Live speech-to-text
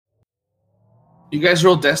You guys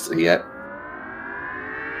rolled Destiny yet?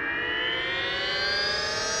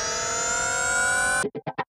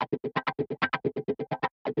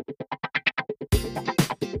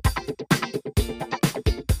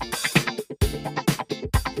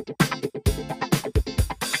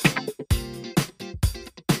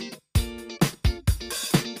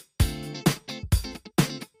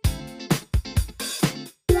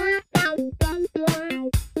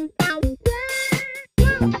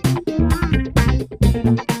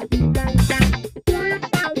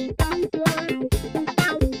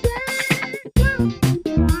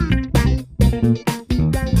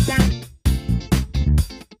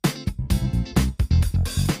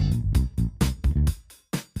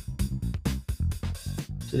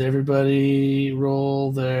 Did everybody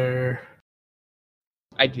roll their...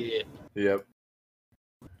 I did. Yep.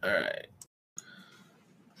 All right.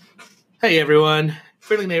 Hey, everyone.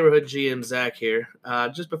 Friendly Neighborhood GM Zach here.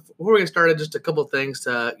 Just before we get started, just a couple things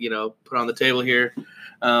to, put on the table here.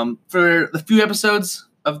 For the few episodes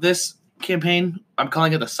of this campaign, I'm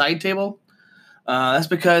calling it the side table. That's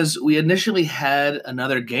because we initially had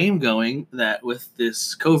another game going that with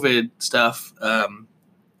this COVID stuff,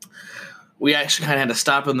 we actually kind of had to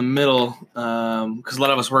stop in the middle because a lot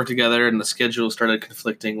of us work together and the schedule started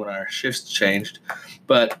conflicting when our shifts changed.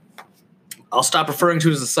 But I'll stop referring to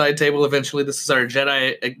it as a side table eventually. This is our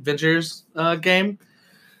Jedi Adventures game.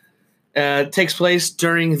 It takes place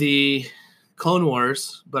during the Clone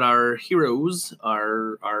Wars, but our heroes,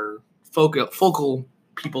 our focal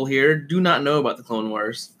people here, do not know about the Clone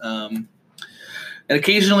Wars. And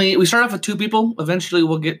occasionally, we start off with 2 people. Eventually,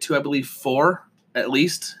 we'll get to, I believe, 4 at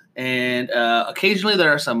least. And occasionally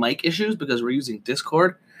there are some mic issues because we're using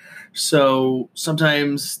Discord. So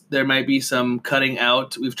sometimes there might be some cutting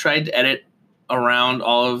out. We've tried to edit around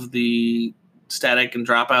all of the static and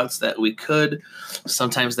dropouts that we could.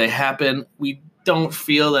 Sometimes they happen. We don't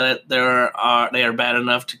feel that they are bad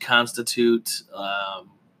enough to constitute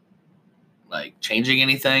changing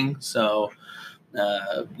anything. So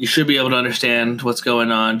you should be able to understand what's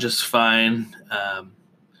going on just fine.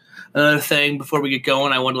 Another thing before we get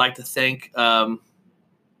going, I would like to thank SLW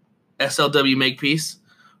Makepeace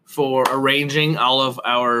for arranging all of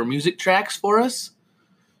our music tracks for us.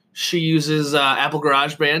 She uses Apple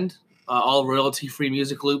GarageBand, all royalty-free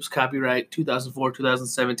music loops, copyright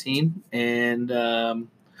 2004-2017. And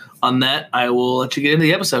on that, I will let you get into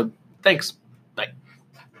the episode. Thanks. Bye.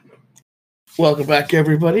 Welcome back,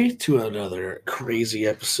 everybody, to another crazy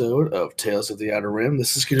episode of Tales of the Outer Rim.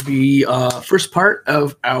 This is going to be first part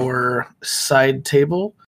of our side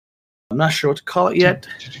table. I'm not sure what to call it yet,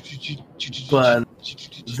 but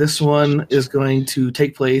this one is going to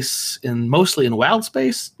take place mostly in Wild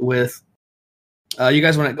Space with... you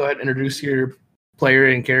guys want to go ahead and introduce your player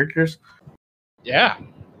and characters? Yeah.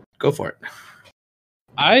 Go for it.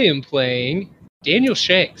 I am playing Daniel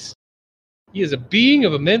Shanks. He is a being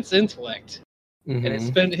of immense intellect and has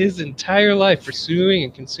spent his entire life pursuing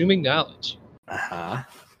and consuming knowledge. Uh-huh.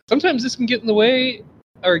 Sometimes this can get in the way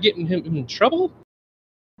or get him in trouble,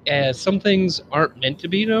 as some things aren't meant to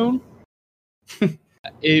be known.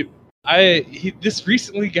 This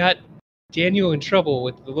recently got Daniel in trouble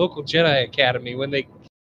with the local Jedi Academy when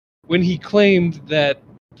he claimed that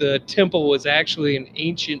the temple was actually an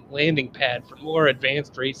ancient landing pad for more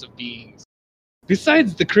advanced race of beings.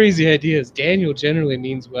 Besides the crazy ideas, Daniel generally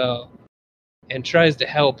means well and tries to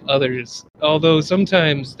help others, although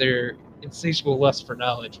sometimes their insatiable lust for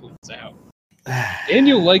knowledge wins out.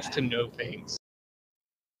 Daniel likes to know things.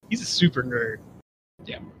 He's a super nerd.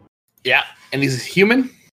 Yeah. Yeah, and he's human?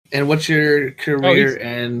 And what's your career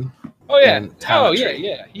and talent trait?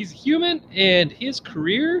 Yeah. He's human, and his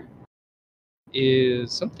career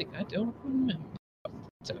is something I don't remember off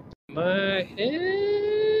the top of my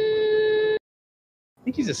head. I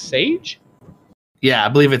think he's a sage. Yeah, I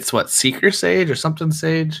believe it's Seeker Sage or something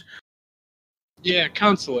Sage? Yeah,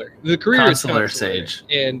 Consular. The career Consular is Consular, Sage.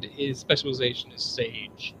 and his specialization is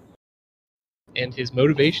Sage. And his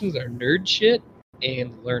motivations are nerd shit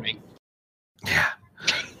and learning. Yeah.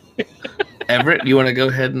 Everett, you want to go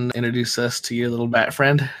ahead and introduce us to your little bat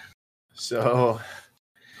friend? So,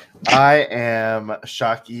 I am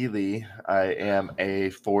Shaki Lee. I am a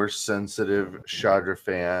Force-sensitive Chandra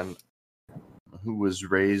fan who was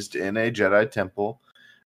raised in a Jedi temple,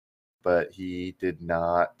 but he did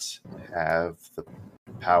not have the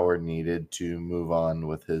power needed to move on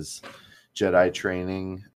with his Jedi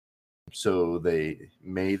training. So they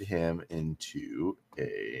made him into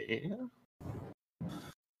a...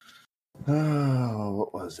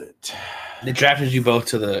 what was it? They drafted you both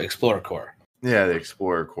to the Explorer Corps. Yeah, the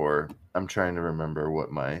Explorer Corps. I'm trying to remember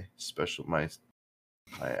what my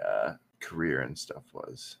career and stuff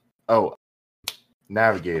was. Oh,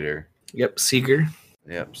 navigator. Yep, Seeker.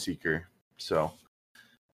 Yep, Seeker. So,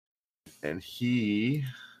 and he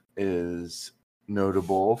is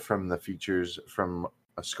notable from the features from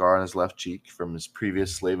a scar on his left cheek from his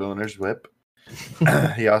previous slave owner's whip.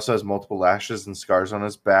 He also has multiple lashes and scars on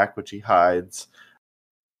his back, which he hides.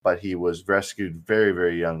 But he was rescued very,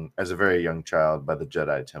 very young, as a very young child, by the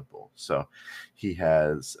Jedi Temple. So he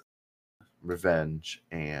has revenge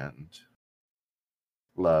and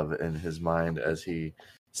love in his mind as he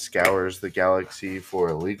scours the galaxy for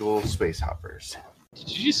illegal space hoppers. Did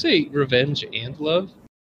you just say revenge and love?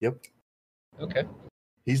 Yep. Okay.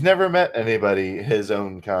 He's never met anybody his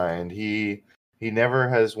own kind. He never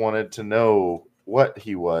has wanted to know what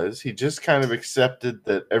he was. He just kind of accepted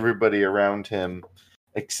that everybody around him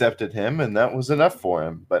accepted him, and that was enough for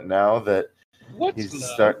him. But now that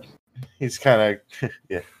he's kind of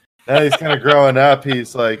yeah. Now he's kind of growing up.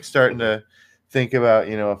 He's like starting to think about,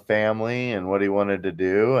 you know, a family and what he wanted to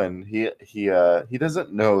do, and he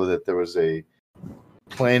doesn't know that there was a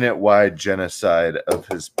planet-wide genocide of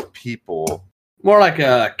his people. More like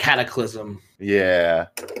a cataclysm. Yeah.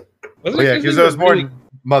 Yeah, Because it was more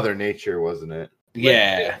Mother Nature, wasn't it?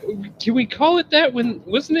 Yeah. Can we call it that?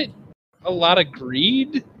 Wasn't it a lot of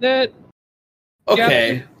greed that?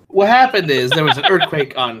 Okay. What happened is there was an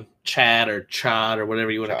earthquake on Chad or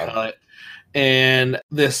whatever you want to call it. And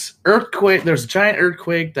this earthquake, there's a giant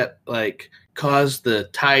earthquake that like caused the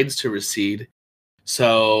tides to recede.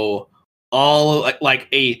 So all like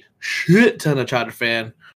a shit ton of Chad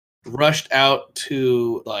fan rushed out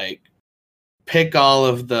to like pick all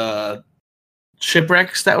of the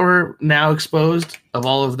shipwrecks that were now exposed of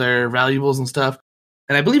all of their valuables and stuff.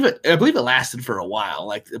 And I believe it lasted for a while.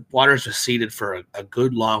 Like the waters receded for a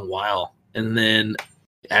good long while. And then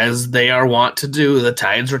as they are wont to do, the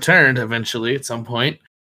tides returned eventually at some point.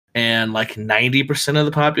 And like 90% of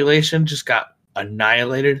the population just got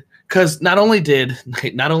annihilated. Because not only did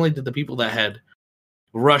the people that had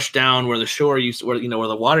rushed down where the shore where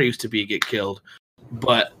the water used to be get killed,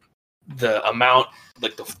 but the amount,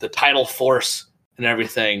 like the tidal force and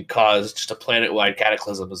everything caused just a planet-wide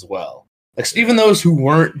cataclysm as well. Like even those who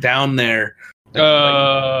weren't down there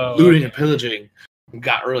looting and pillaging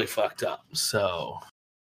got really fucked up. So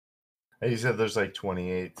you said there's like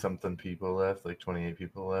 28 something people left, like 28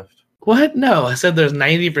 people left. What? No, I said there's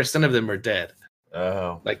 90% of them are dead.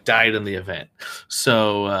 Oh, like died in the event.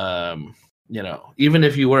 So even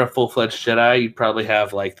if you were a full-fledged Jedi, you'd probably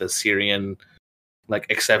have like the Syrian like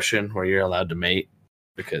exception where you're allowed to mate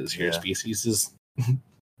because your species is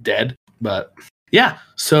dead. But yeah,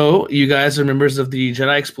 so you guys are members of the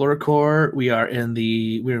Jedi Explorer Corps. We're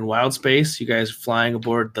in wild space. You guys are flying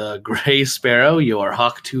aboard the Gray Sparrow, your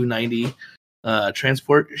Hawk 290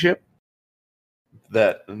 transport ship.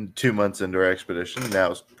 That 2 months into our expedition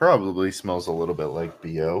now probably smells a little bit like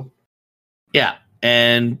BO. Yeah,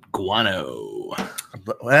 and guano.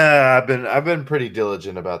 Well, I've been pretty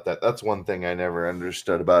diligent about that. That's one thing I never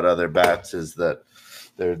understood about other bats is that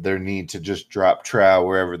their need to just drop trow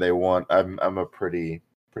wherever they want. I'm a pretty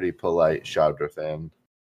polite Chandra fan.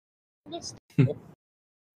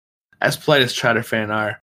 As polite as Chandra fan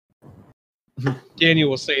are. Daniel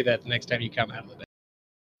will say that the next time you come out of the bed.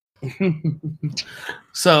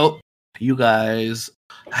 So you guys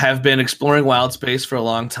have been exploring wild space for a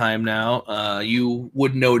long time now. You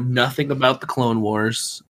would know nothing about the Clone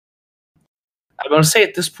Wars. I'm going to say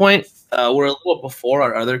at this point, we're a little before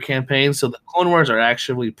our other campaigns, so the Clone Wars are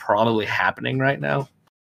actually probably happening right now.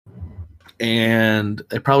 And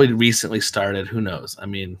they probably recently started. Who knows? I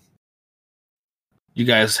mean, you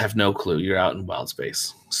guys have no clue. You're out in wild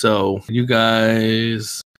space. So you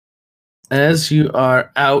guys, as you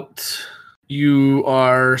are out, you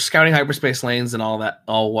are scouting hyperspace lanes and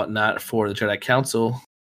all whatnot for the Jedi Council.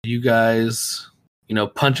 You guys,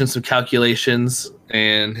 punch in some calculations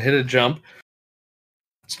and hit a jump.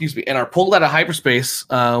 Excuse me, and are pulled out of hyperspace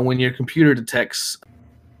when your computer detects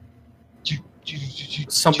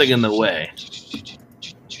something in the way.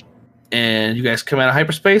 And you guys come out of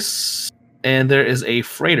hyperspace, and there is a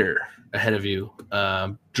freighter ahead of you,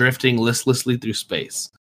 drifting listlessly through space.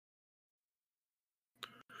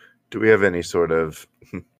 Do we have any sort of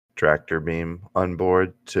tractor beam on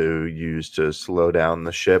board to use to slow down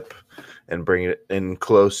the ship and bring it in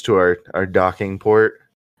close to our docking port?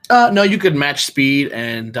 No, you could match speed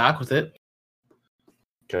and dock with it.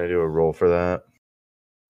 Can I do a roll for that?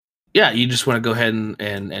 Yeah, you just want to go ahead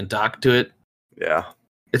and dock to it. Yeah.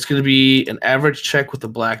 It's going to be an average check with the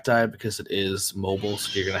black die because it is mobile,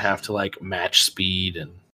 so you're going to have to like match speed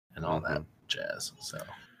and all that jazz. So,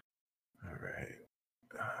 all right.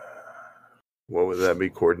 What would that be?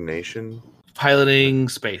 Coordination? Piloting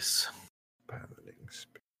space. Piloting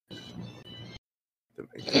space. That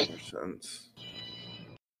makes more sense.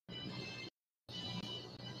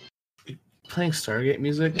 Playing Stargate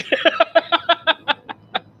music.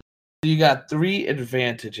 You got 3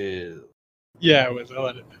 advantages. Yeah, I was. I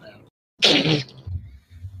let it out.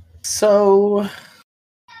 So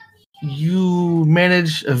you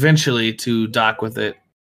manage eventually to dock with it.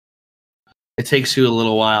 It takes you a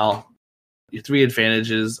little while. Your 3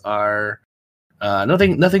 advantages are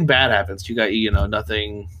nothing bad happens. You got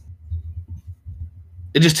nothing.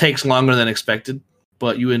 It just takes longer than expected,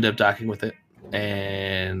 but you end up docking with it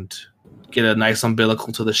and get a nice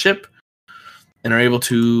umbilical to the ship and are able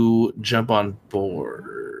to jump on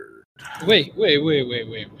board. Wait, Wait,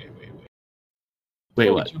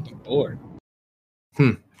 Before what? we jump aboard.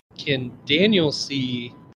 Hmm. Can Daniel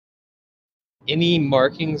see any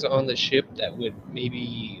markings on the ship that would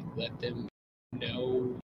maybe let them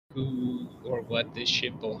know who or what this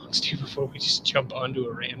ship belongs to before we just jump onto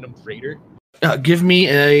a random freighter? Give me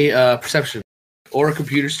a perception or a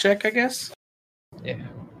computer's check, I guess. Yeah.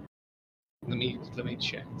 Let me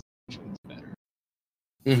check. Which one's better?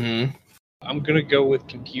 Mm-hmm. I'm gonna go with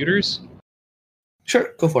computers.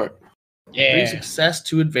 Sure, go for it. 3 Yeah. success,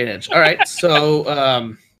 2 advantage. All right,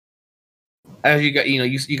 so as you got,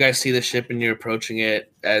 you guys see the ship and you're approaching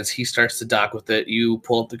it. As he starts to dock with it, you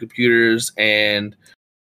pull up the computers, and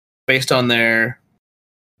based on their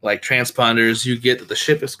transponders, you get that the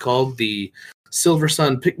ship is called the Silver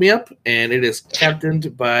Sun Pick Me Up, and it is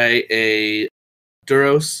captained by a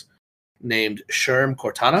Duros named Sherm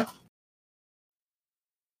Cortana.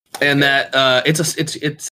 And that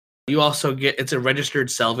it's you also get it's a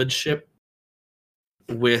registered salvage ship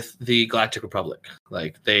with the Galactic Republic.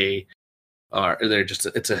 It's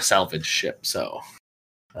a salvage ship. So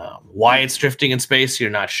why it's drifting in space,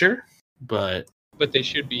 you're not sure, but they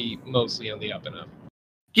should be mostly on the up and up.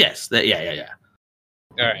 yes, yeah.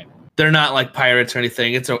 All right. They're not like pirates or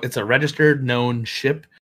anything. It's a registered, known ship,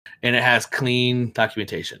 and it has clean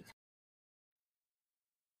documentation.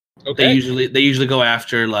 Okay. They usually go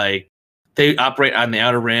after they operate on the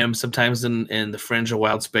outer rim. Sometimes in the fringe of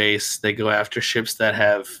wild space, they go after ships that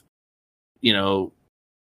have,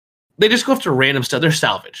 they just go after random stuff. They're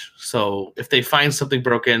salvage. So if they find something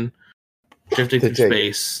broken, drifting through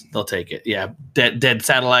space, they'll take it. Yeah, dead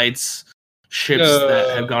satellites, ships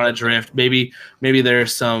that have gone adrift. Maybe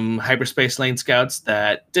there's some hyperspace lane scouts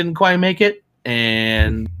that didn't quite make it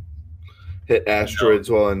and hit asteroids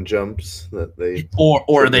while in jumps that they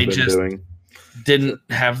or they just doing. didn't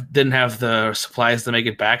have the supplies to make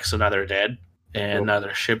it back, so now they're dead and now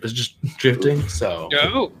their ship is just drifting. So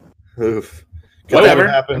Oof. Whatever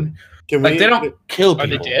happened. Can they don't kill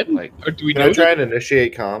people. Are they dead? Or do we can I try and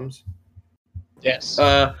initiate comms? Yes.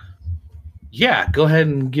 Yeah, go ahead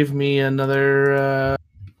and give me another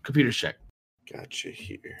computer check. Gotcha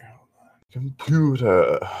here. Hold on.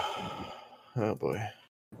 Computer. Oh boy.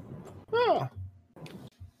 Oh.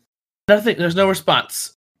 Nothing. There's no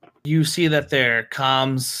response. You see that their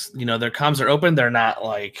comms are open. They're not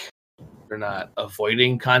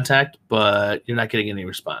avoiding contact, but you're not getting any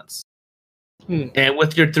response. And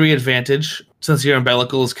with your 3 advantage, since your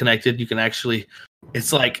umbilical is connected, you can actually,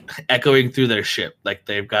 it's like echoing through their ship, like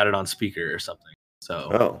they've got it on speaker or something.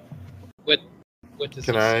 So, what does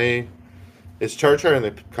is Char Char in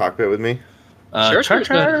the cockpit with me? Char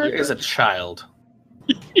Char is a child.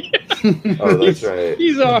 Oh, that's right.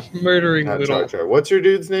 He's off murdering Not little. Char Char. What's your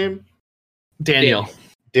dude's name? Daniel.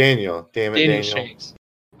 Damn it, Daniel. Shanks.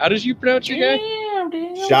 How did you pronounce your guy?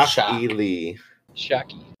 Shaq.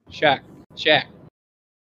 Shaq.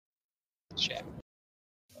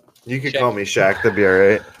 You could call me Shaq. That'd be all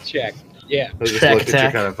right. Shaq. Yeah. I just look at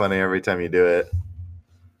you kind of funny every time you do it.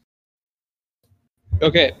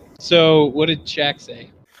 Okay. So what did Shaq say?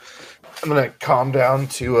 I'm gonna calm down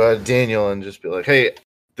to Daniel and just be like, "Hey,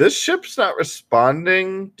 this ship's not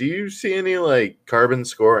responding. Do you see any carbon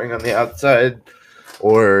scoring on the outside,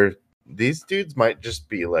 or these dudes might just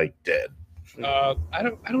be dead?" I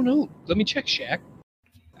don't know. Let me check, Shaq.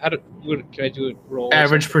 Can I do a roll?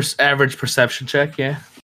 Average perception check, yeah.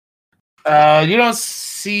 You don't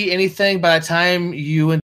see anything by the time you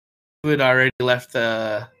had already left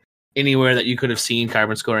anywhere that you could have seen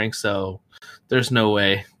carbon scoring, so there's no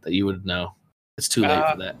way that you would know. It's too late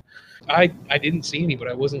for that. I didn't see any, but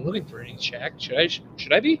I wasn't looking for any, Shaq.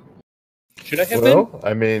 Should I be? Should I have been?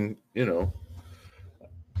 I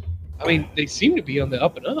mean, they seem to be on the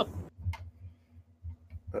up and up.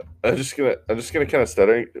 I'm just gonna kind of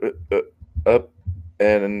stutter up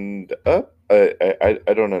and up. I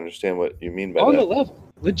don't understand what you mean by on that. the level,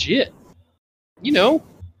 legit.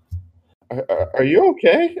 Are you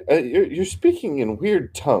okay? You're speaking in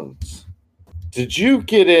weird tongues. Did you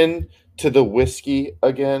get into the whiskey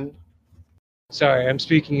again? Sorry, I'm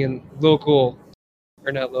speaking in local,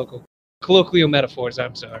 or not local, colloquial metaphors.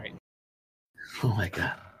 I'm sorry. Oh my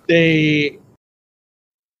god.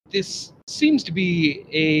 This seems to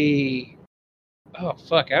be oh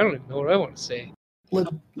fuck, I don't even know what I want to say.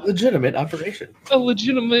 Legitimate operation. A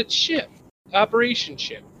legitimate ship, operation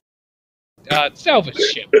ship, salvage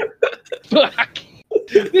ship. Fuck.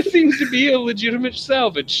 This seems to be a legitimate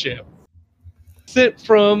salvage ship sent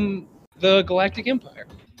from the Galactic Empire.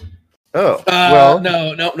 Oh, well.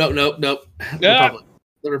 No. Ah, Republic.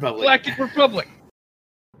 The Republic. Galactic Republic.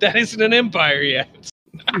 That isn't an empire yet.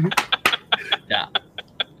 Yeah.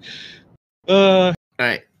 Uh, All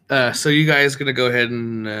right. So you guys gonna go ahead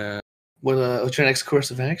and what's your next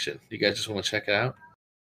course of action? You guys just want to check it out,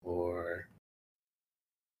 or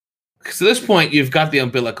because at this point you've got the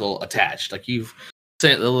umbilical attached, like you've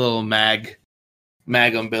sent the little mag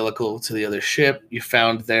umbilical to the other ship. You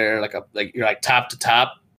found there you're like top to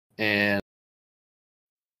top, and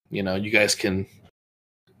you know you guys can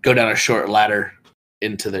go down a short ladder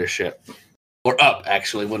into their ship, or up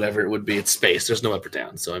actually, whatever it would be. It's space. There's no up or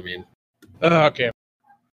down. So I mean, okay.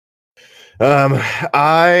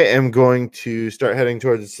 I am going to start heading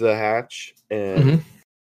towards the hatch, and Mhm.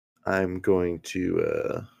 I'm going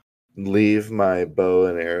to leave my bow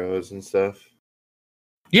and arrows and stuff.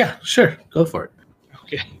 Yeah, sure, go for it.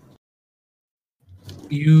 Okay.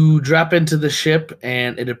 You drop into the ship,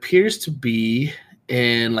 and it appears to be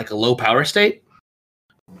in like a low power state,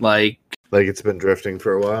 like it's been drifting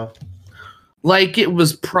for a while. Like it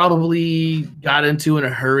was probably got into in a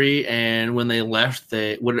hurry, and when they left,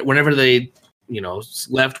 whenever they,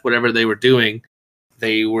 left whatever they were doing,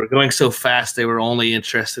 they were going so fast they were only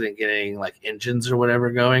interested in getting like engines or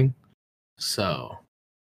whatever going. So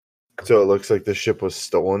it looks like the ship was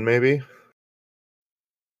stolen, maybe.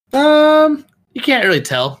 You can't really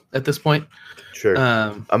tell at this point. Sure.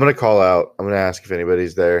 I'm gonna call out. I'm gonna ask if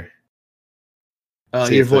anybody's there.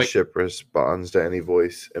 See if the ship responds to any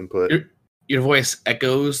voice input. Your voice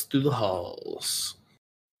echoes through the halls.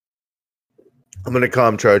 I'm going to call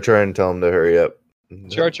him Char Char and tell him to hurry up.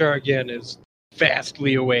 Char Char again is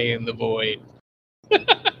fastly away in the void.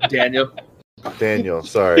 Daniel,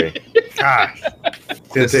 sorry. Gosh. It's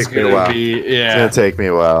going to take me a while. It's going to take me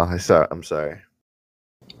a while. I'm sorry.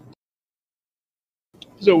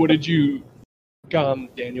 So what did you calm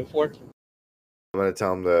Daniel for? I'm going to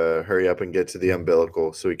tell him to hurry up and get to the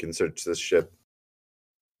umbilical so we can search this ship.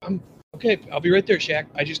 Okay, I'll be right there, Shaq.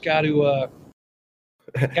 I just got to.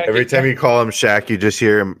 Every time you call him Shaq, you just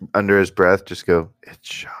hear him under his breath just go,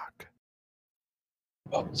 "It's Shock."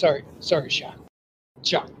 Oh, sorry, Shaq.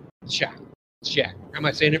 Shaq. Am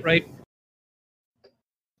I saying it right?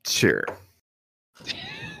 Sure.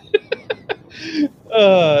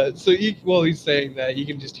 So while he's saying that, you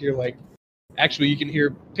can just hear you can hear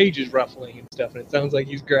pages ruffling and stuff, and it sounds like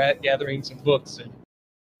he's gathering some books and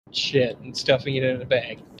shit and stuffing it in a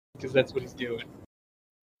bag. Because that's what he's doing.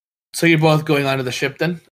 So you're both going onto the ship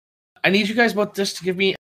then? I need you guys both just to give me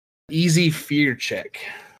an easy fear check.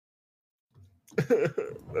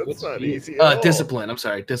 That's not easy. Discipline. I'm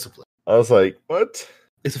sorry, discipline. I was like, what?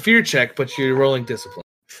 It's a fear check, but you're rolling discipline.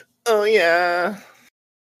 Oh, yeah.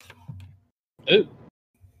 Ooh.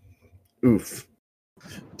 Oof.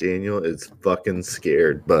 Daniel is fucking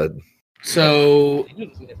scared, bud. So,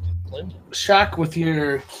 Shock, with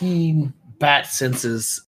your keen bat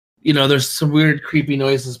senses, there's some weird, creepy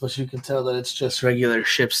noises, but you can tell that it's just regular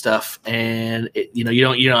ship stuff, and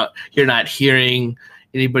you're not hearing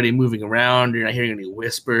anybody moving around. You're not hearing any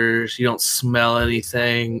whispers. You don't smell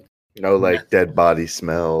anything. No, dead body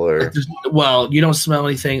smell or. You don't smell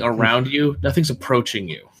anything around you. Nothing's approaching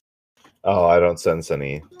you. Oh, I don't sense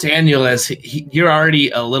any. Daniel, you're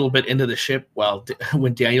already a little bit into the ship.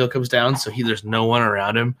 When Daniel comes down, so there's no one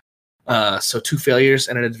around him. So 2 failures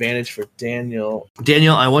and an advantage for Daniel.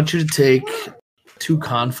 Daniel, I want you to take 2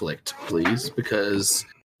 conflict, please, because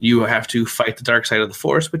you have to fight the dark side of the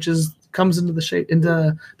Force, which comes into the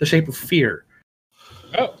shape of fear.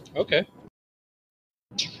 Oh, okay.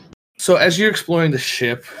 So as you're exploring the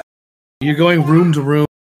ship, you're going room to room.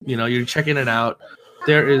 You're checking it out.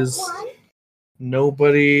 There is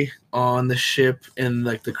nobody on the ship in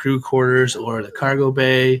the crew quarters or the cargo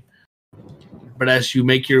bay. But as you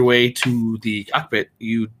make your way to the cockpit,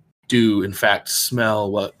 you do, in fact, smell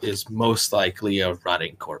what is most likely a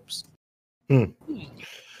rotting corpse. I'm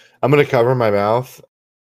going to cover my mouth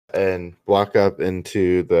and walk up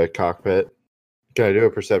into the cockpit. Can I do a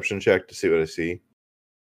perception check to see what I see?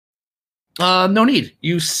 No need.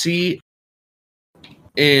 You see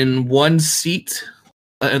In one seat,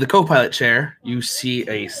 in the co-pilot chair, you see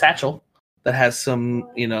a satchel that has some,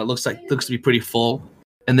 it looks to be pretty full.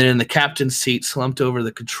 And then in the captain's seat, slumped over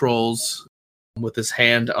the controls with his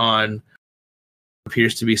hand on,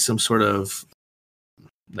 appears to be some sort of,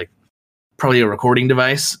 probably a recording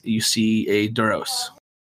device. You see a Duros.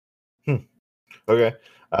 Okay.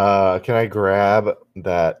 Can I grab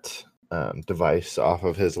that device off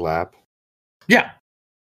of his lap? Yeah.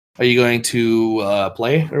 Are you going to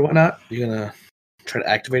play or whatnot? Are you going to try to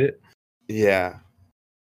activate it? Yeah.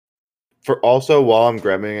 For also, while I'm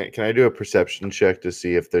grabbing it, can I do a perception check to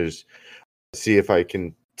see if I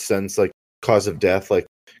can sense like cause of death, like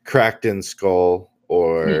cracked in skull,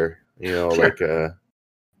 or Sure. like a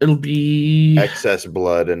It'll be excess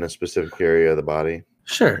blood in a specific area of the body?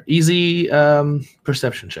 Sure. Easy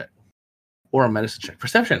perception check. Or a medicine check.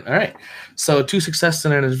 Perception. All right. So 2 successes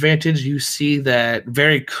and an advantage. You see that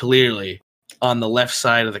very clearly on the left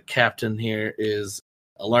side of the captain here is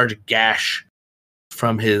a large gash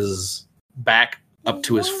from his back up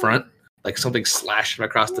to his front. Like something slashed him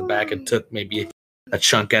across the back and took maybe a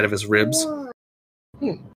chunk out of his ribs.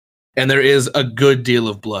 And there is a good deal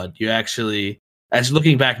of blood. You actually, as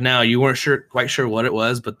looking back now, you weren't quite sure what it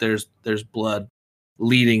was, but there's blood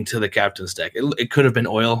leading to the captain's deck. It could have been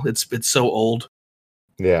oil. It's so old.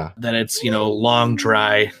 Yeah. That it's, long,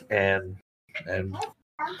 dry, and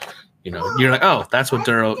you're like, oh, that's what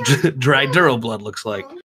dry Duro blood looks like.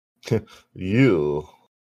 You.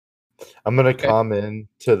 I'm gonna come in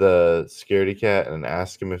to the scaredy cat and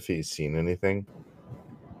ask him if he's seen anything.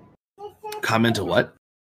 Come into what?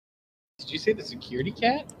 Did you say the security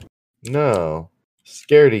cat? No.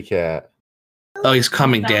 Scaredy cat. Oh, he's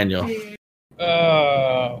coming, Daniel.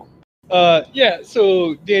 Oh. Yeah,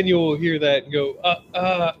 so Daniel will hear that and go,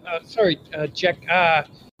 sorry, Jack,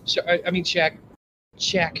 sorry, I mean, Shaq,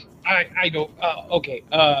 I don't, okay,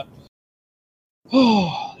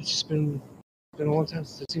 it's just been a long time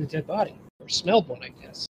since I've seen a dead body, or smelled one, I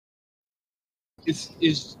guess.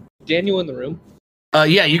 Is Daniel in the room?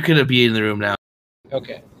 Yeah, you could be in the room now.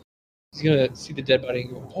 Okay. He's gonna see the dead body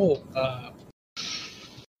and go,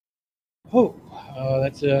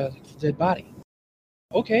 that's a dead body.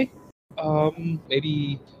 Okay.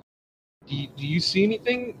 Maybe. Do you see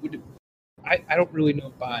anything? I don't really know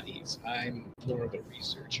bodies. I'm more of a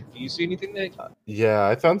researcher. Do you see anything that? Yeah,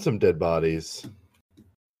 I found some dead bodies.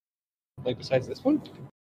 Like besides this one?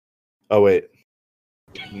 Oh wait,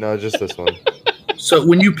 no, just this one. So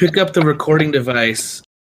when you pick up the recording device,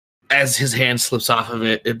 as his hand slips off of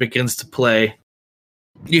it, it begins to play.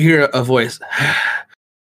 You hear a voice.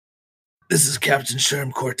 This is Captain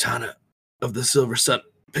Sherm Cortana of the Silver Sun.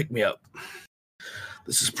 Pick me up.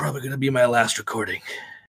 This is probably going to be my last recording.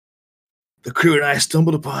 The crew and I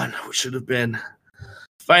stumbled upon what should have been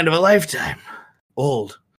the find of a lifetime.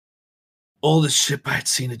 Oldest ship I'd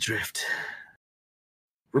seen adrift.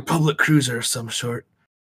 Republic cruiser of some sort.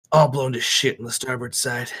 All blown to shit on the starboard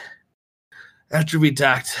side. After we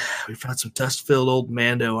docked, we found some dust-filled old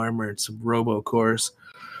Mando armor and some robo-cores.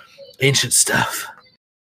 Ancient stuff.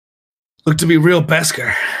 Looked to be real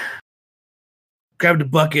Beskar. Grabbed a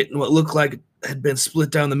bucket and what looked like it had been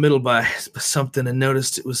split down the middle by something and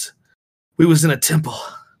noticed we was in a temple.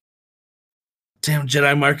 Damn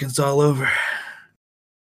Jedi markings all over.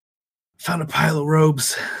 Found a pile of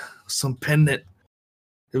robes, some pendant.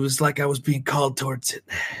 It was like I was being called towards it.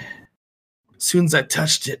 As soon as I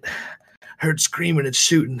touched it, heard screaming and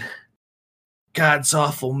shooting. God's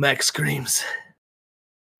awful mech screams.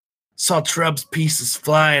 Saw Trub's pieces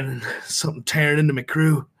flying and something tearing into my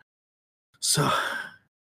crew. So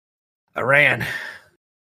I ran.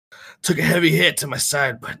 Took a heavy hit to my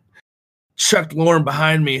side, but chucked Lauren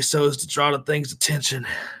behind me so as to draw the thing's attention.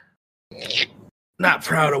 Not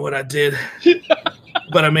proud of what I did,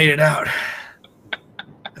 but I made it out.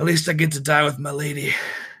 At least I get to die with my lady.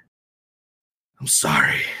 I'm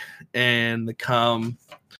sorry. And the comm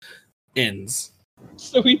ends.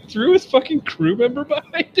 So he threw his fucking crew member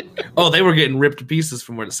behind him? Oh, they were getting ripped to pieces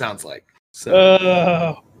from what it sounds like.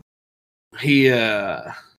 So he,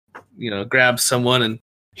 grabs someone and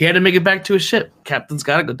he had to make it back to his ship. Captain's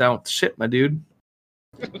got to go down with the ship, my dude.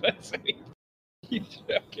 Okay.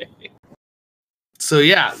 So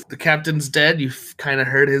yeah, the captain's dead. You've kind of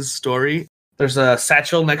heard his story. There's a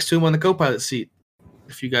satchel next to him on the co-pilot seat.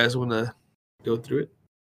 If you guys want to go through it.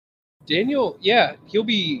 Daniel, yeah, he'll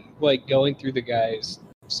be like going through the guy's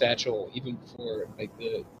satchel even before like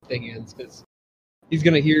the thing ends, because he's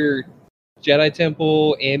gonna hear Jedi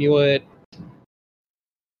Temple, amulet,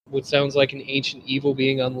 what sounds like an ancient evil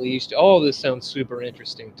being unleashed. All of this sounds super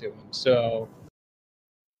interesting to him. So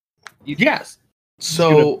yes,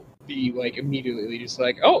 so be like immediately just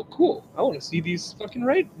like, oh, cool. I want to see these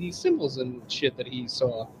these symbols and shit that he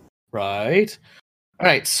saw. Right. All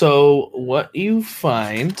right. So what you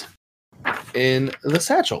find in the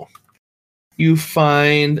satchel? You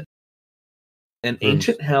find an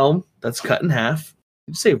ancient helm that's cut in half.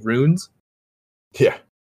 Did you say runes? Yeah.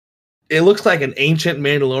 It looks like an ancient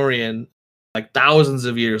Mandalorian, like thousands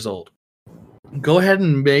of years old. Go ahead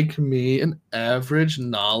and make me an average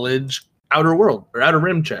knowledge outer world or outer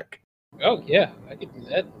rim check. Oh, yeah, I can do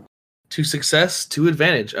that. 2 success, 2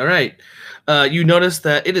 advantage. All right. You notice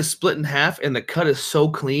that it is split in half and the cut is so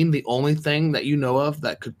clean. The only thing that you know of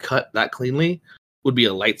that could cut that cleanly would be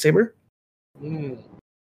a lightsaber.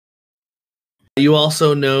 You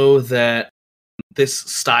also know that this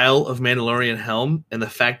style of Mandalorian helm and the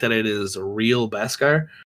fact that it is a real Beskar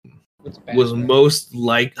was most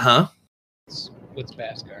like, What's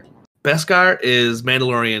Beskar? Beskar is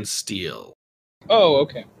Mandalorian steel. Oh,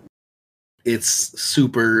 okay. It's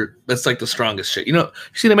super. That's like the strongest shit. You know,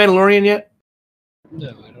 you seen the Mandalorian yet? No,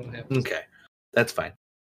 I don't have. Okay, that's fine.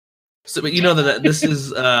 So, but you know that this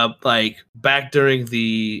is like back during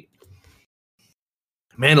the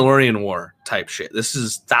Mandalorian War type shit. This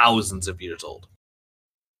is thousands of years old.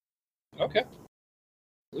 Okay.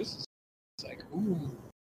 This is like, ooh.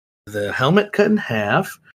 The helmet cut in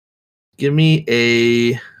half. Give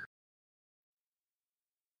me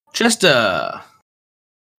just a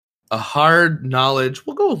hard knowledge.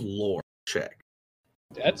 We'll go with lore check.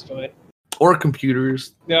 That's fine. Or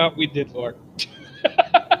computers. No, we did lore.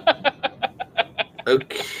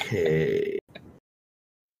 Okay.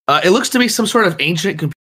 It looks to be some sort of ancient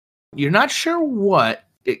computer. You're not sure what.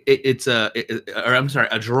 It's a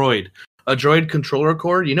droid. A droid controller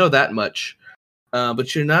cord. You know that much.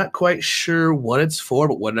 But you're not quite sure what it's for.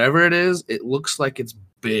 But whatever it is, it looks like it's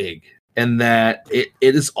big. And that it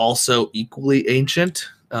is also equally ancient.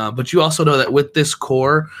 But you also know that with this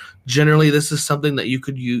core, generally this is something that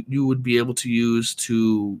you would be able to use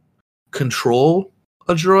to control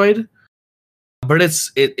a droid. But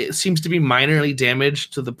it seems to be minorly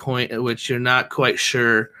damaged to the point at which you're not quite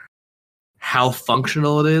sure how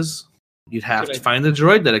functional it is. You'd have to find the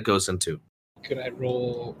droid that it goes into. Could I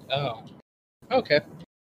roll? Oh, okay.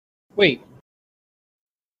 Wait.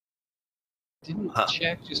 Didn't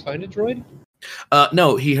Shaq just find a droid?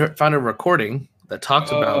 No, he found a recording that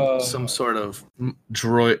talked about some sort of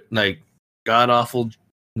droid, like god-awful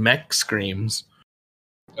mech screams.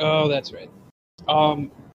 Oh, that's right.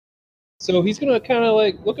 So he's gonna kind of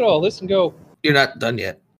like look at all this and go, "You're not done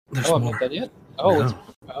yet." There's I'm more. not done yet. Oh,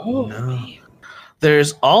 no. Man.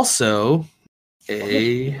 There's also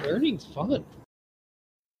learning's fun.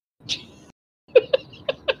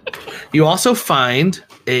 You also find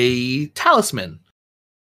a talisman.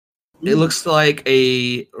 It looks like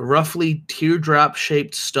a roughly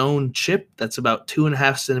teardrop-shaped stone chip that's about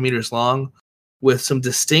 2.5 centimeters long, with some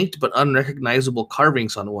distinct but unrecognizable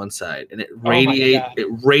carvings on one side, and it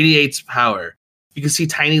radiates power. You can see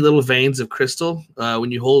tiny little veins of crystal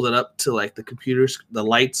when you hold it up to like the computers, the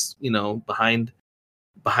lights,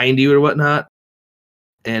 behind you or whatnot,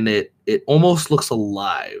 and it almost looks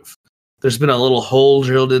alive. There's been a little hole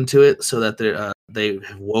drilled into it so that they've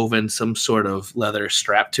woven some sort of leather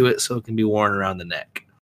strap to it so it can be worn around the neck.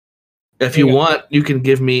 If you want, you can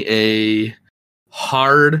give me a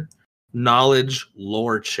hard knowledge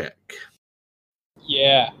lore check.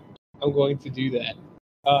 Yeah, I'm going to do that.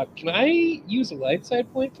 Can I use a light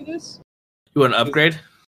side point for this? You want to upgrade?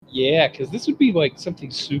 Yeah, because this would be like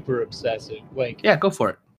something super obsessive. Like, yeah, go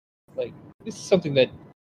for it. Like, this is something that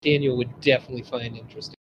Daniel would definitely find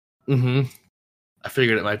interesting. Mm-hmm. I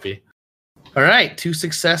figured it might be. All right, 2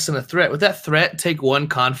 success and a threat. With that threat, take 1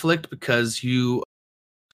 conflict because you're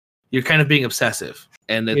kind of being obsessive,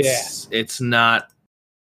 and it's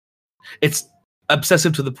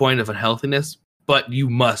obsessive to the point of unhealthiness, but you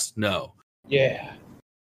must know. Yeah.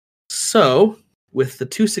 So, with the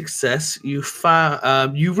 2 success, you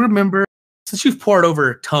remember, since you've poured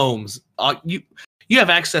over tomes, you have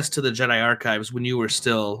access to the Jedi archives when you were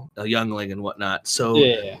still a youngling and whatnot. So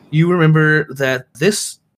you remember that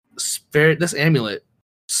this amulet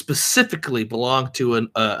specifically belonged to an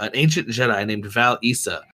ancient Jedi named Val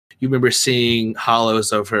Issa. You remember seeing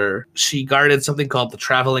hollows of her. She guarded something called the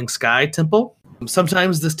Traveling Sky Temple.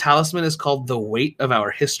 Sometimes this talisman is called the Weight of Our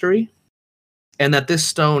History, and that this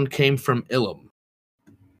stone came from Ilum.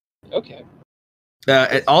 Okay.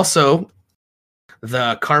 It also,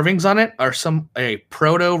 the carvings on it are a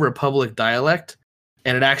Proto-Republic dialect,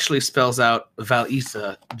 and it actually spells out Val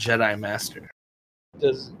Issa, Jedi Master.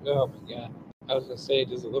 Oh my god. I was going to say,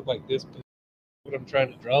 does it look like this? But I'm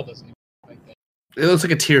trying to draw this like that. It looks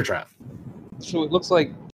like a teardrop. So it looks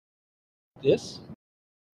like this.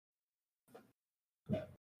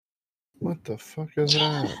 What the fuck is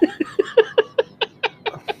that?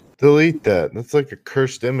 Delete that. That's like a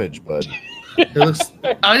cursed image, bud. It looks.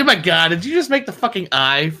 Oh my god! Did you just make the fucking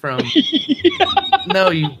eye from?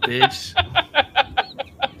 No, you bitch.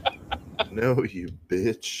 No, you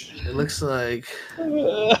bitch. It looks like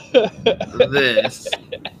this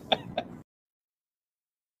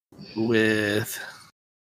with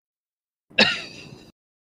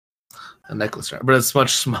a necklace, but it's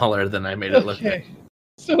much smaller than I made it look. Okay.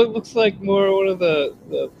 So it looks like more one of the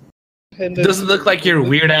pendants. It doesn't look like your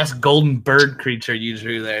weird ass golden bird creature you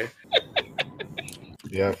drew there.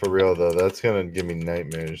 Yeah, for real though. That's gonna give me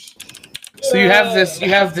nightmares. So you have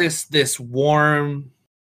this warm,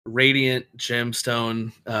 radiant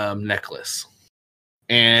gemstone necklace,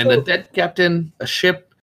 and a dead captain, a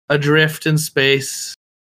ship adrift in space.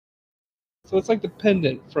 So it's like the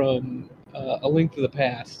pendant from A Link to the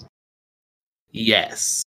Past.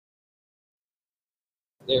 Yes,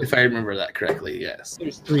 if I remember that correctly, yes.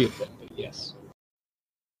 There's 3 of them, but yes.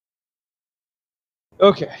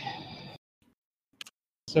 Okay.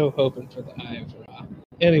 So hoping for the Eye of Ra.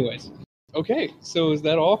 Anyways, okay. So is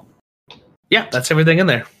that all? Yeah, that's everything in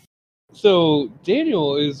there. So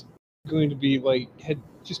Daniel is going to be had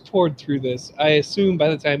just poured through this. I assume by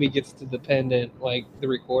the time he gets to the pendant, the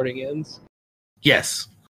recording ends. Yes.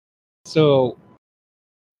 So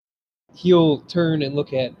he'll turn and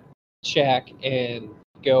look at Shaq and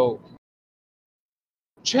go,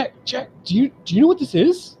 Shaq, do you know what this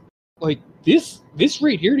is? This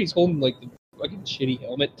right here, and he's holding the fucking shitty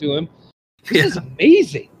helmet to him. This is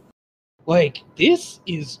amazing. This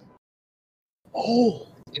is old.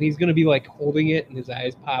 And he's gonna be holding it, and his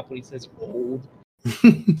eyes pop when he says old.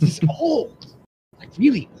 This is old.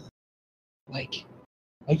 Really old.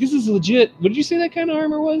 This is legit. What did you say that kind of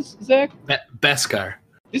armor was, Zach? Beskar.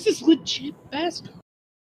 This is legit Beskar.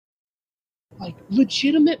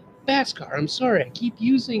 Legitimate Beskar. I'm sorry, I keep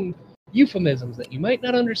using euphemisms that you might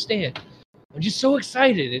not understand. I'm just so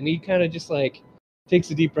excited. And he kind of just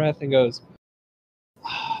takes a deep breath and goes,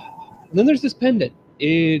 and then there's this pendant.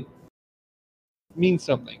 It means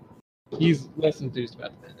something. He's less enthused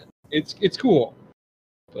about the pendant. It's cool,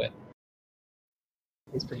 but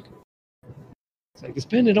it's pretty cool. It's this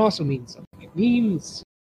pendant also means something. It means.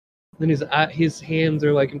 Then his hands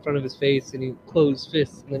are in front of his face, and he closes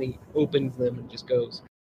fists, and then he opens them and just goes,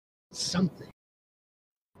 something.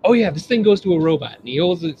 Oh yeah, this thing goes to a robot, and he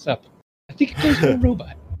holds it up. I think it goes to a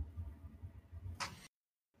robot.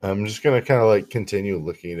 I'm just gonna kind of continue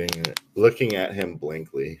looking at him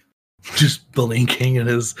blankly. Just blinking at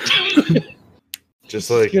his. Just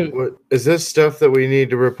what is this stuff that we need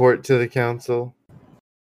to report to the council?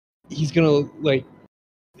 He's gonna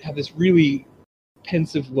have this really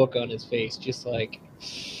pensive look on his face, just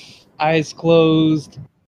eyes closed,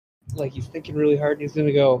 he's thinking really hard, and he's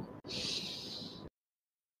gonna go,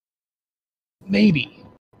 maybe,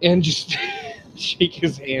 and just shake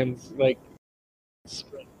his hands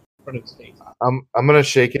spread in front of his face. I'm gonna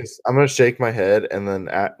shake my head and then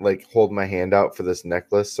hold my hand out for this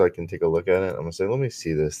necklace so I can take a look at it. I'm gonna say, let me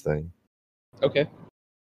see this thing. Okay.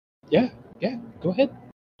 Yeah, go ahead.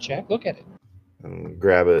 Jack, look at it.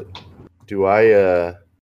 Grab it. Do I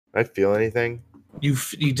feel anything? You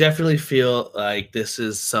definitely feel like this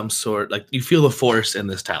is some sort you feel the force in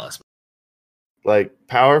this talisman.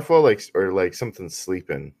 Powerful, or something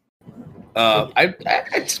sleeping.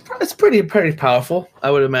 It's pretty powerful.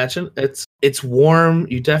 I would imagine it's warm.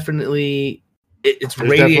 You definitely it's There's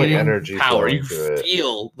radiating energy power. You it.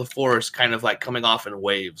 feel the force kind of coming off in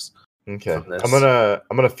waves. Okay, I'm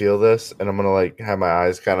gonna feel this, and I'm gonna have my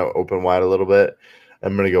eyes kind of open wide a little bit.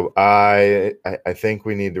 I'm gonna go. I think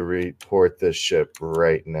we need to report this ship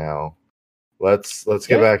right now. Let's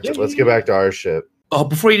get back to our ship. Oh,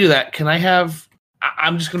 before you do that, can I have?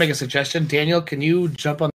 I'm just gonna make a suggestion. Daniel, can you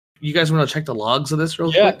jump on? You guys want to check the logs of this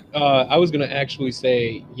real quick? I was gonna actually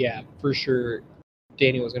say for sure.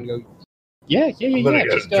 Daniel was gonna go. I'm gonna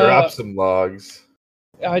go drop some logs.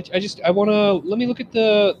 I want to let me look at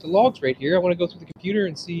the logs right here. I want to go through the computer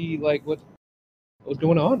and see what was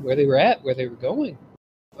going on, where they were at, where they were going.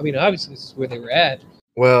 I mean, obviously this is where they were at.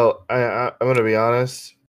 Well, I'm gonna be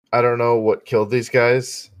honest. I don't know what killed these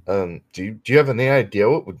guys. Do you have any idea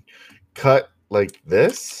what would cut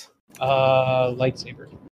this? Lightsaber.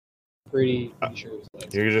 Pretty sure it was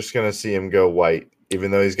lightsaber. You're just gonna see him go white,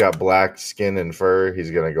 even though he's got black skin and fur.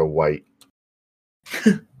 He's gonna go white.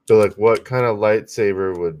 So, what kind of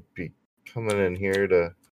lightsaber would be coming in here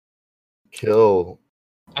to kill?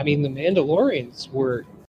 I mean, the Mandalorians were.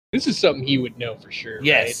 This is something he would know for sure.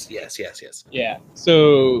 Yes, right? yes. Yeah.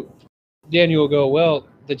 So Daniel will go, well,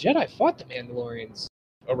 the Jedi fought the Mandalorians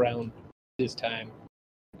around this time.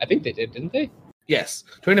 I think they did, didn't they? Yes.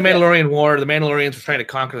 During the Mandalorian War, the Mandalorians were trying to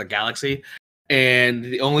conquer the galaxy, and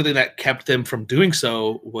the only thing that kept them from doing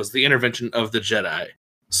so was the intervention of the Jedi.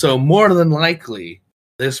 So more than likely,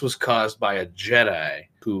 this was caused by a Jedi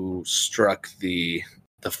who struck the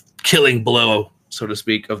killing blow, so to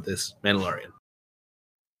speak, of this Mandalorian.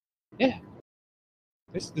 Yeah.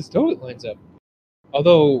 This totally lines up.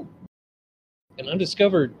 Although, an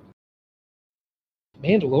undiscovered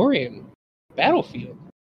Mandalorian battlefield.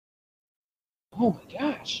 Oh my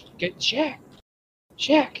gosh. Get Shaq.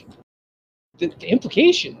 The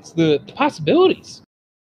implications, the possibilities.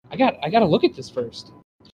 I gotta look at this first.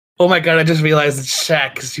 Oh my god, I just realized it's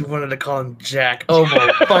Shaq because you wanted to call him Jack. Oh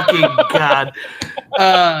my fucking god.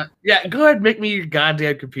 Yeah, go ahead and make me your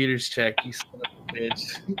goddamn computers check, you son of a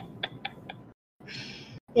bitch.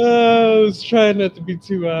 I was trying not to be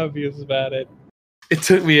too obvious about it. It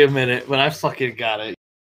took me a minute, but I fucking got it,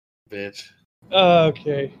 bitch.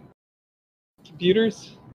 Okay.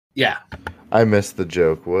 Computers? Yeah. I missed the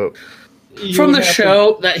joke. Whoa. From the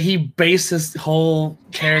show that he based his whole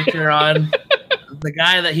character on, the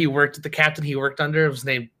guy that he worked, the captain he worked under was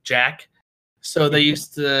named Jack. So they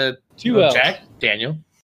used to... Jack? Daniel.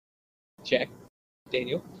 Jack.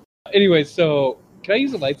 Daniel. Anyway, so can I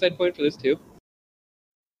use a light side point for this too?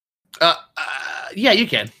 Yeah, you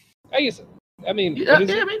can. I use it. I mean,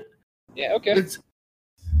 yeah, okay.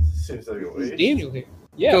 Seems like a Who's Daniel here?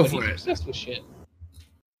 Yeah, Go but for he's it. obsessed with shit.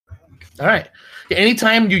 All right. Yeah,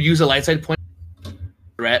 anytime you use a light side point,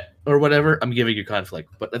 threat or whatever, I'm giving you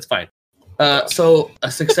conflict, but that's fine. So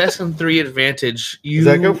a success and 3 advantage. Does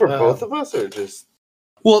that go for both of us or just?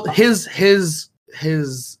 Well, his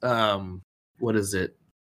what is it?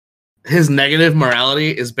 His negative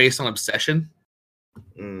morality is based on obsession.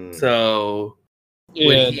 So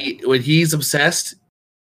when he's obsessed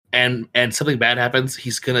and something bad happens,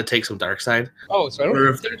 he's gonna take some dark side. Oh, so I don't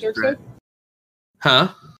have to take a dark side? Huh?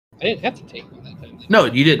 I didn't have to take one that time. No,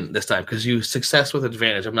 you didn't this time because you success with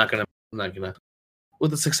advantage. I'm not gonna.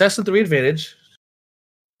 With the success and 3 advantage,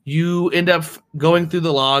 you end up going through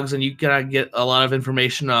the logs and you gotta get a lot of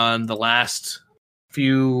information on the last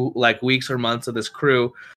few weeks or months of this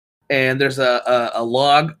crew. And there's a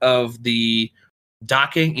log of the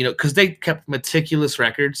docking, because they kept meticulous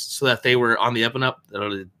records so that they were on the up and up,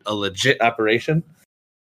 a legit operation.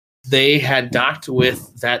 They had docked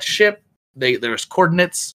with that ship. There was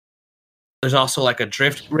coordinates. There's also a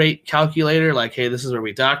drift rate calculator, hey, this is where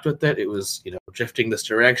we docked with it. It was, drifting this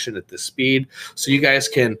direction at this speed. So you guys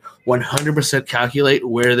can 100% calculate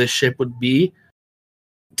where this ship would be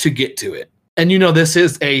to get to it. And this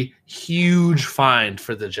is a huge find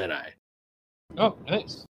for the Jedi. Oh,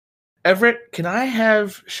 nice. Everett, can I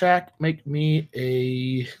have Shaq make me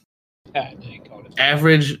a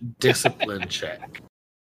average discipline check?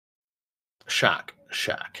 Shock.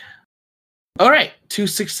 All right, 2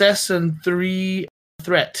 success and 3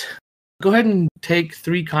 threat. Go ahead and take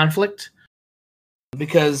 3 conflict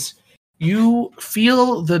because you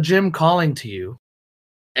feel the gym calling to you,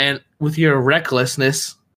 and with your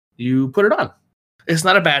recklessness, you put it on. It's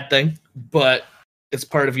not a bad thing, but it's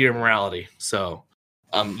part of your morality, so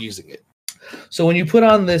I'm using it. So when you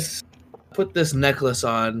put this necklace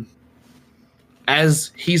on,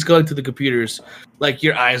 as he's going through the computers,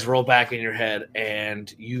 your eyes roll back in your head,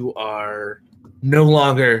 and you are no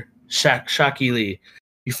longer Shaq Lee.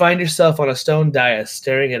 You find yourself on a stone dais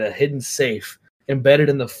staring at a hidden safe embedded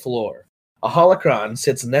in the floor. A holocron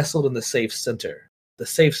sits nestled in the safe's center. The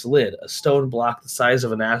safe's lid, a stone block the size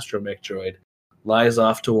of an astromech droid, lies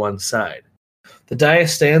off to one side. The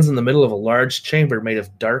dais stands in the middle of a large chamber made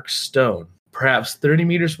of dark stone, perhaps 30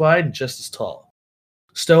 meters wide and just as tall.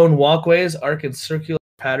 Stone walkways arc in circular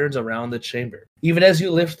patterns around the chamber. Even as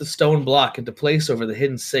you lift the stone block into place over the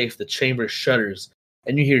hidden safe, the chamber shudders,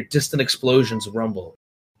 and you hear distant explosions rumble.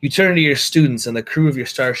 You turn to your students and the crew of your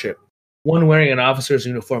starship. One wearing an officer's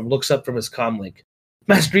uniform looks up from his comlink.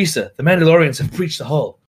 Master Issa, the Mandalorians have breached the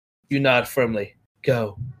hull. You nod firmly.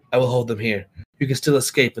 Go. I will hold them here. You can still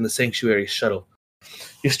escape in the Sanctuary's shuttle.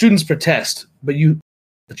 Your students protest, but you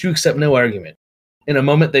accept no argument. In a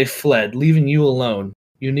moment they fled, leaving you alone.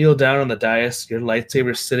 You kneel down on the dais, your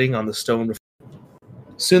lightsaber sitting on the stone.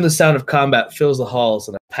 Soon the sound of combat fills the halls,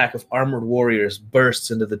 and a pack of armored warriors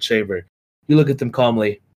bursts into the chamber. You look at them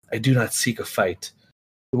calmly. I do not seek a fight.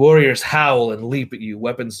 The warriors howl and leap at you,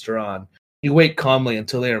 weapons drawn. You wait calmly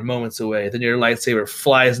until they are moments away. Then your lightsaber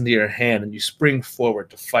flies into your hand, and you spring forward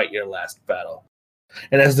to fight your last battle.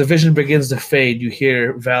 And as the vision begins to fade, you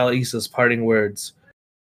hear Val Issa's parting words.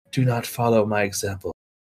 Do not follow my example.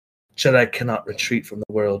 Jedi cannot retreat from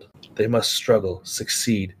the world. They must struggle,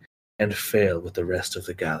 succeed, and fail with the rest of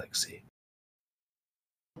the galaxy.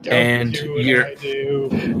 And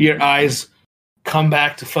your eyes come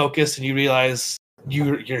back to focus, and you realize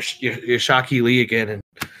you're Shocky Lee again, and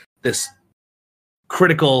this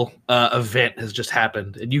critical event has just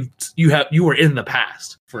happened, and you were in the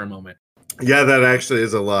past for a moment. Yeah, that actually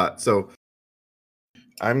is a lot. So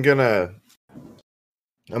I'm gonna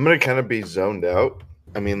kind of be zoned out.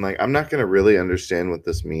 I mean, like, I'm not gonna really understand what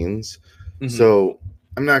this means. Mm-hmm. So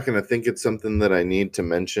I'm not gonna think it's something that I need to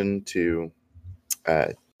mention to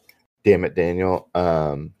damn it, Daniel.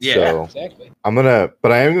 Yeah, so exactly. I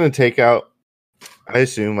am gonna take out, I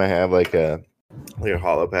assume I have like a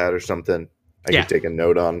holopad or something I can take a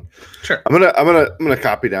note on. Sure. I'm gonna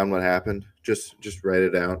copy down what happened. Just write it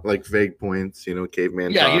down, like vague points,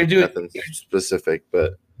 caveman talk, you're doing nothing specific,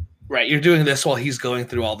 but right, you're doing this while he's going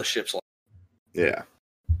through all the ships. Yeah.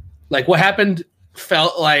 Like what happened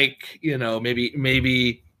felt like,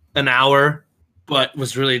 maybe an hour, but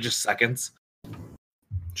was really just seconds.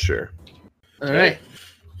 Sure. All right.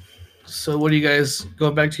 So what do you guys go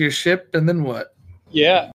back to your ship and then what?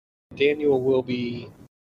 Yeah. Daniel will be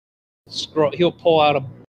he'll pull out a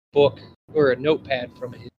book or a notepad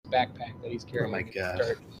from his backpack that he's carrying. Oh my God.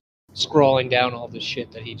 Start scrawling down all the shit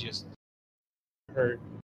that he just heard,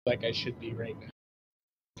 like I should be right now.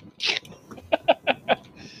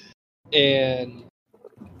 And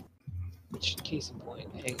case in point,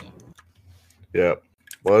 hang on. Yep.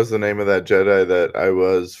 What was the name of that Jedi that I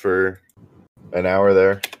was for an hour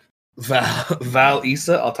there? Val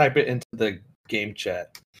Issa. I'll type it into the game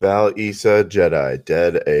chat. Val Issa Jedi,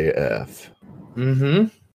 dead AF. Mm-hmm.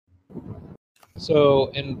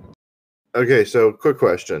 Okay, so quick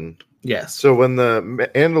question. Yes. So when the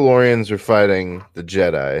Mandalorians were fighting the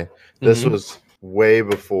Jedi, this was way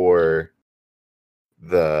before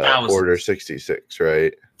the Order 66,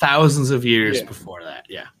 right? Thousands of years before that,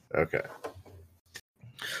 yeah. Okay.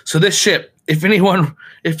 So this ship, if any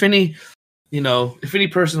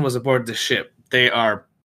person was aboard this ship, they are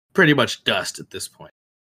pretty much dust at this point.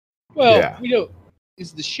 Well,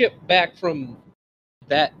 is the ship back from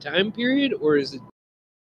that time period, or is it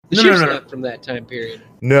the ship's not from that time period?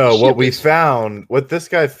 No, what this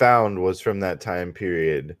guy found was from that time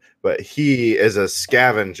period, but he is a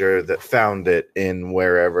scavenger that found it in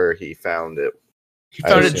wherever he found it. He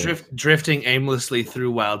found it drifting aimlessly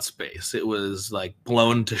through wild space. It was like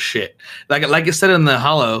blown to shit. Like it said in the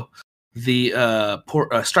holo, the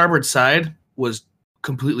starboard side was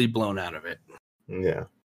completely blown out of it. Yeah.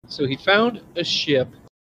 So he found a ship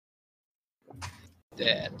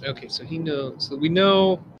that. Okay, so he knows. So we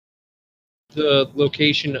know the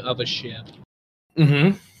location of a ship.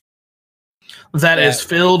 Mm-hmm. That is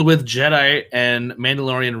filled with Jedi and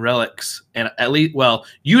Mandalorian relics, and at least,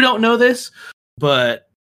 you don't know this, but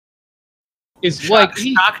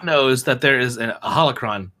Shock knows that there is a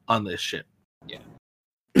holocron on this ship. Yeah,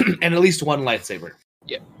 and at least one lightsaber.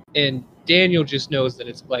 Yeah, and Daniel just knows that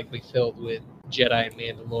it's likely filled with Jedi and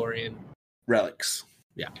Mandalorian relics.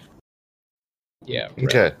 Yeah. Yeah.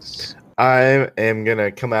 Okay. I am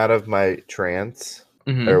gonna come out of my trance,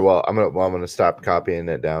 I'm gonna stop copying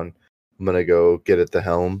it down. I'm gonna go get at the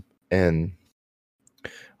helm, and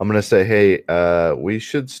I'm gonna say, "Hey, we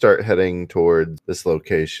should start heading towards this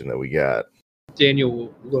location that we got." Daniel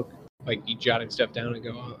will look like he's jotting stuff down and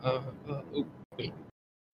go, wait.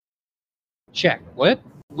 Check. What?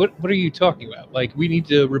 What are you talking about? Like, we need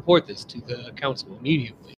to report this to the council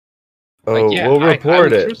immediately. Oh, like, we'll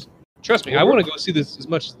report it. Trust me, I want to go see this as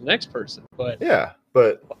much as the next person. But yeah,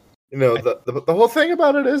 but the whole thing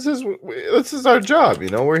about it is this is our job.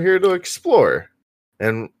 We're here to explore,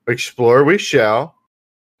 and explore we shall.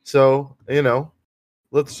 So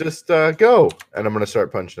let's just go. And I'm gonna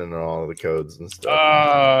start punching in all the codes and stuff.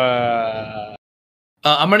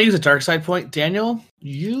 I'm gonna use a dark side point, Daniel.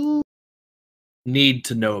 You need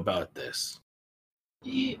to know about this.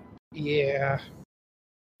 Yeah.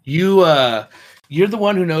 You're the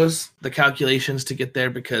one who knows the calculations to get there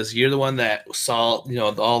because you're the one that saw,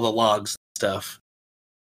 all the logs and stuff.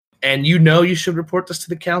 And you should report this to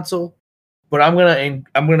the council, but I'm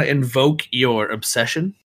gonna invoke your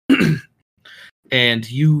obsession, and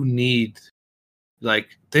you need,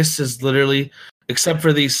 this is literally, except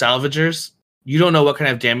for these salvagers, you don't know what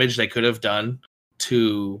kind of damage they could have done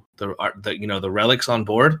to the relics on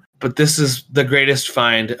board, but this is the greatest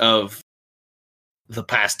find of the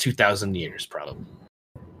past 2,000 years, probably.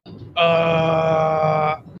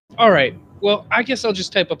 All right. Well, I guess I'll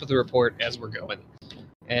just type up the report as we're going,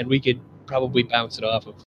 and we could probably bounce it off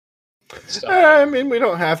of stuff. I mean, we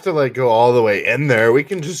don't have to like go all the way in there. We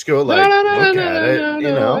can just go like look at it.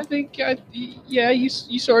 You know. I think, yeah, you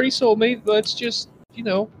already sold me. Let's just,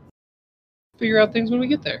 figure out things when we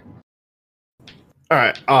get there. All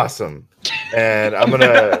right, awesome. And I'm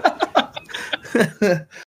gonna.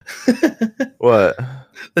 What?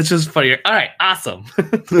 That's just funny. All right, awesome.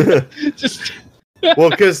 Just Well,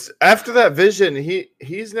 because after that vision,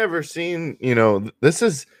 he's never seen. This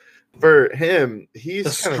is for him.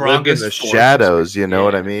 He's kind of lived in the shadows. You know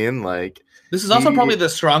what I mean? Like this is also probably the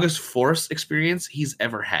strongest Force experience he's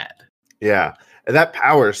ever had. Yeah, and that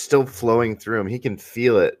power is still flowing through him. He can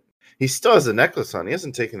feel it. He still has a necklace on. He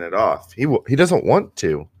hasn't taken it off. He doesn't want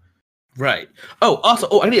to. Right.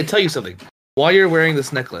 I need to tell you something. While you're wearing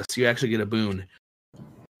this necklace, you actually get a boon.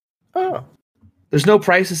 Oh. There's no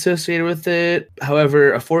price associated with it.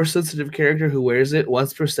 However, a Force-sensitive character who wears it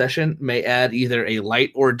once per session may add either a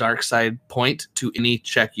light or dark side point to any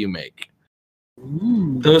check you make.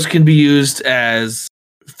 Ooh. Those can be used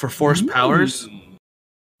for Force powers.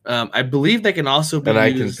 I believe they can also be used. And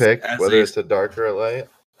I can pick whether it's a dark or a light?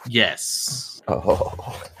 Yes.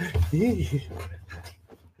 Oh.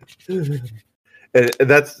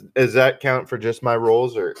 Does that count for just my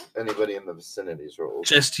rolls or anybody in the vicinity's rolls?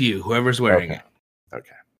 Just you, whoever's wearing it.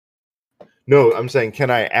 Okay. No, I'm saying, can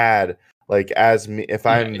I add as me if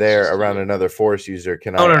I'm there around another Force user?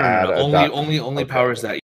 Can I add? No. Only powers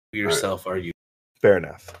that you yourself are you. Fair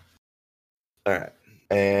enough. All right,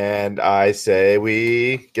 and I say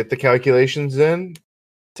we get the calculations in.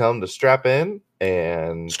 Tell them to strap in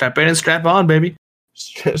and strap in and strap on, baby.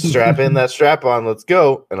 Strap in that strap on. Let's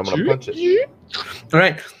go, and I'm gonna punch it. All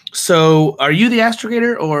right. So, are you the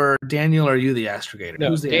astrogator or Daniel? Are you the astrogator? No,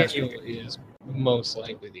 Who's the Daniel astrogator? is most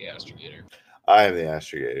likely the astrogator. I am the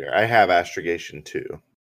astrogator. I have astrogation too.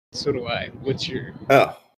 So do I. What's your?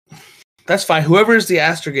 Oh, that's fine. Whoever is the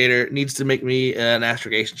astrogator needs to make me an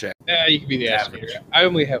astrogation check. You can be the astrogator. I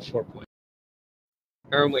only have 4 points.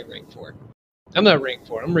 I'm only rank 4. I'm not rank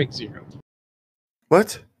 4. I'm rank 0.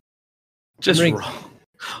 What? Just rank, roll.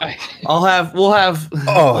 We'll have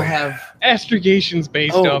astrogation's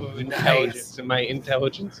based off of intelligence, and my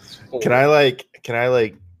intelligence is 4. Can I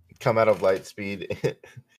come out of light speed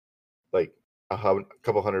like a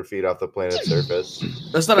couple hundred feet off the planet's surface?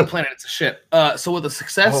 That's not a planet, it's a ship. So with a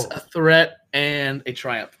success, a threat, and a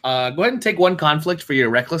triumph. Go ahead and take 1 conflict for your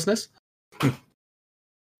recklessness.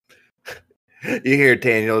 You hear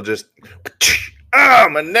Daniel just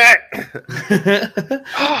my neck.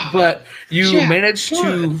 But you manage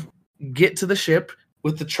to get to the ship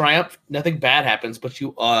with the triumph. Nothing bad happens, but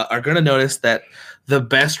you are going to notice that the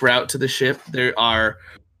best route to the ship,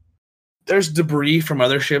 there's debris from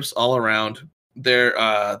other ships all around.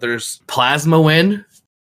 There's plasma wind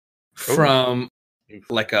from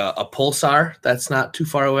like a pulsar that's not too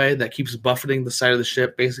far away that keeps buffeting the side of the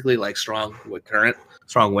ship, basically like strong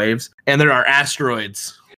waves. And there are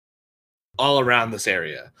asteroids all around this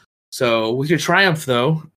area. So with your triumph,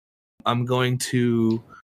 though, I'm going to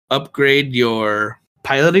upgrade your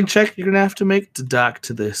piloting check you're going to have to make to dock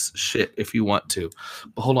to this ship if you want to.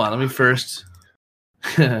 But hold on, let me first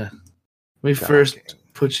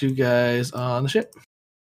put you guys on the ship.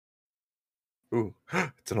 Ooh,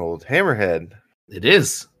 it's an old hammerhead. It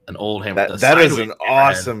is an old hammerhead. That is an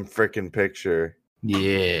awesome freaking picture.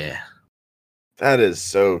 Yeah. That is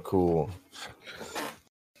so cool.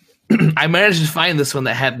 I managed to find this one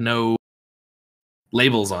that had no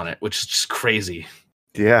labels on it, which is just crazy.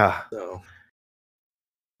 Yeah. So.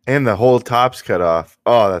 And the whole top's cut off.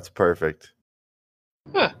 Oh, that's perfect.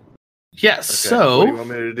 Huh. Yeah, okay. So what do you want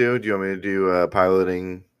me to do? Do you want me to do a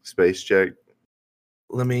piloting space check?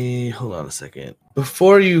 Let me hold on a second.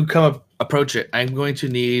 Before you approach it, I'm going to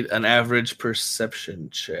need an average perception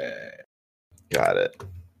check. Got it.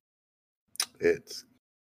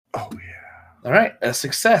 Oh yeah. All right, a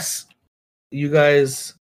success. You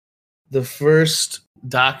guys, the first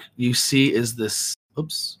dock you see is this.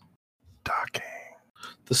 Oops. Docking.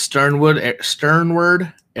 The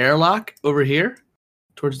sternward airlock over here,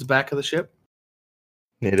 towards the back of the ship.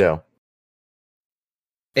 Neato.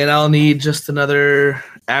 And I'll need just another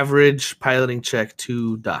average piloting check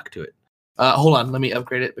to dock to it. Hold on, let me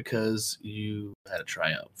upgrade it because you had a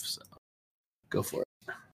triumph. So go for it.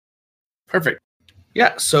 Perfect.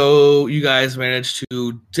 Yeah, so you guys managed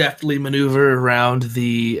to deftly maneuver around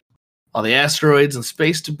all the asteroids and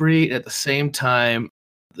space debris. And at the same time,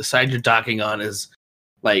 the side you're docking on is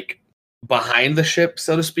like behind the ship,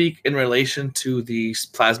 so to speak, in relation to the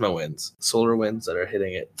plasma winds, solar winds that are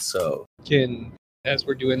hitting it. So as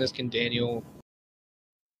we're doing this, can Daniel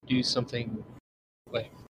do something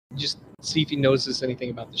like just see if he notices anything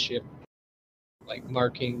about the ship? like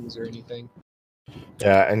markings or anything.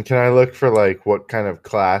 Yeah, and can I look for like what kind of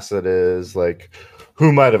class it is, like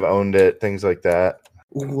who might have owned it, things like that?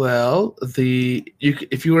 Well, if you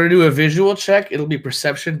want to do a visual check, it'll be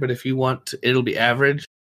perception, but if you want to, it'll be average.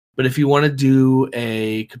 But if you want to do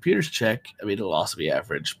a computers check, I mean, it'll also be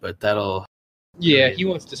average, but that'll... Yeah, he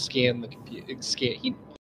wants to scan the computer. I mean,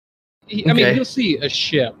 Okay. he'll see a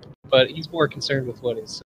ship, but he's more concerned with what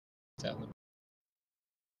is telling him.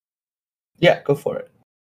 Yeah, go for it.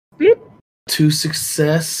 Bloop. 2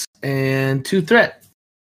 success and 2 threat.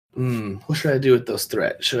 What should I do with those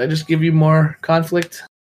threats? Should I just give you more conflict?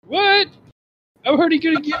 What? I'm already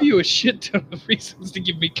going to give you a shit ton of reasons to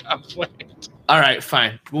give me conflict. All right,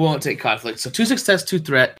 fine. We won't take conflict. So 2 success, 2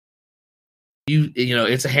 threat. You know,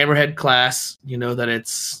 it's a hammerhead class. You know that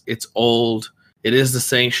it's old. It is the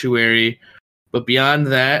sanctuary, but beyond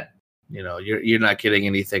that, you know, you're not getting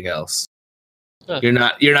anything else. Huh. You're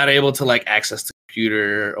not able to like access the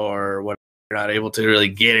computer or what. You're not able to really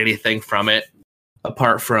get anything from it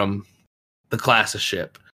apart from the class of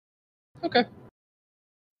ship. Okay.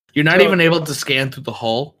 You're not even able to scan through the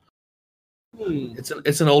hull. Hmm.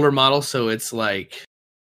 It's an older model, so it's like,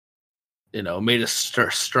 you know, made of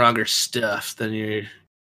stronger stuff than your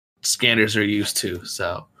scanners are used to.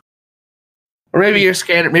 So, or maybe your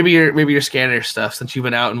scanner stuff, since you've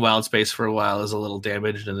been out in wild space for a while, is a little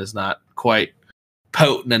damaged and is not quite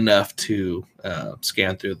potent enough to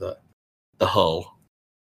scan through the hull.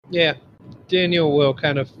 Yeah, Daniel will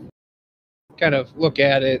kind of look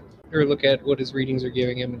at it, or look at what his readings are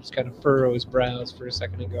giving him, and just kind of furrow his brows for a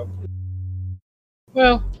second and go,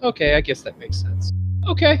 well, okay, I guess that makes sense.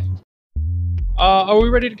 Okay. Are we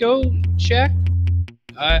ready to go, Shaq?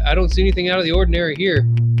 I don't see anything out of the ordinary here.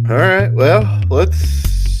 All right, well, let's...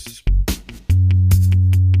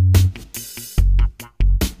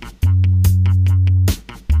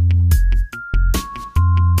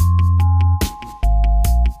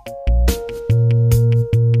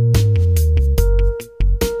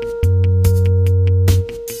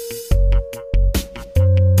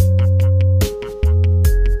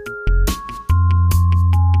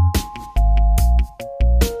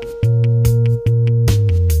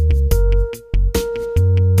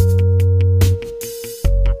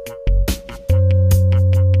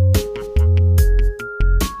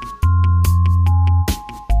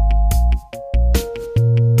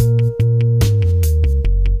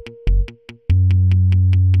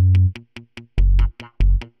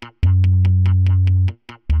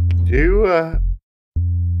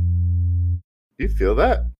 Do you feel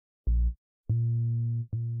that?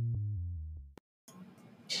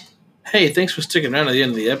 Hey, thanks for sticking around at the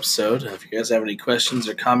end of the episode. If you guys have any questions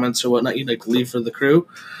or comments or whatnot you'd like to leave for the crew,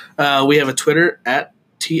 we have a Twitter at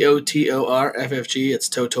TOTORFFG. It's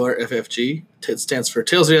TOTORFFG. It stands for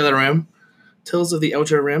Tales of the Outer Rim, Tales of the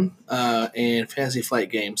Outer Rim, and Fantasy Flight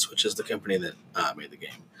Games, which is the company that made the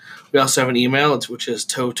game. We also have an email, which is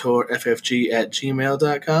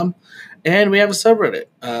totorffg@gmail.com. And we have a subreddit,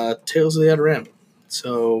 Tales of the Outer Rim.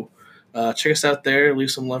 So check us out there.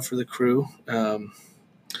 Leave some love for the crew.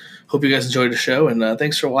 Hope you guys enjoyed the show. And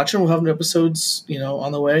thanks for watching. We'll have new episodes,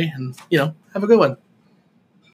 on the way. And, have a good one.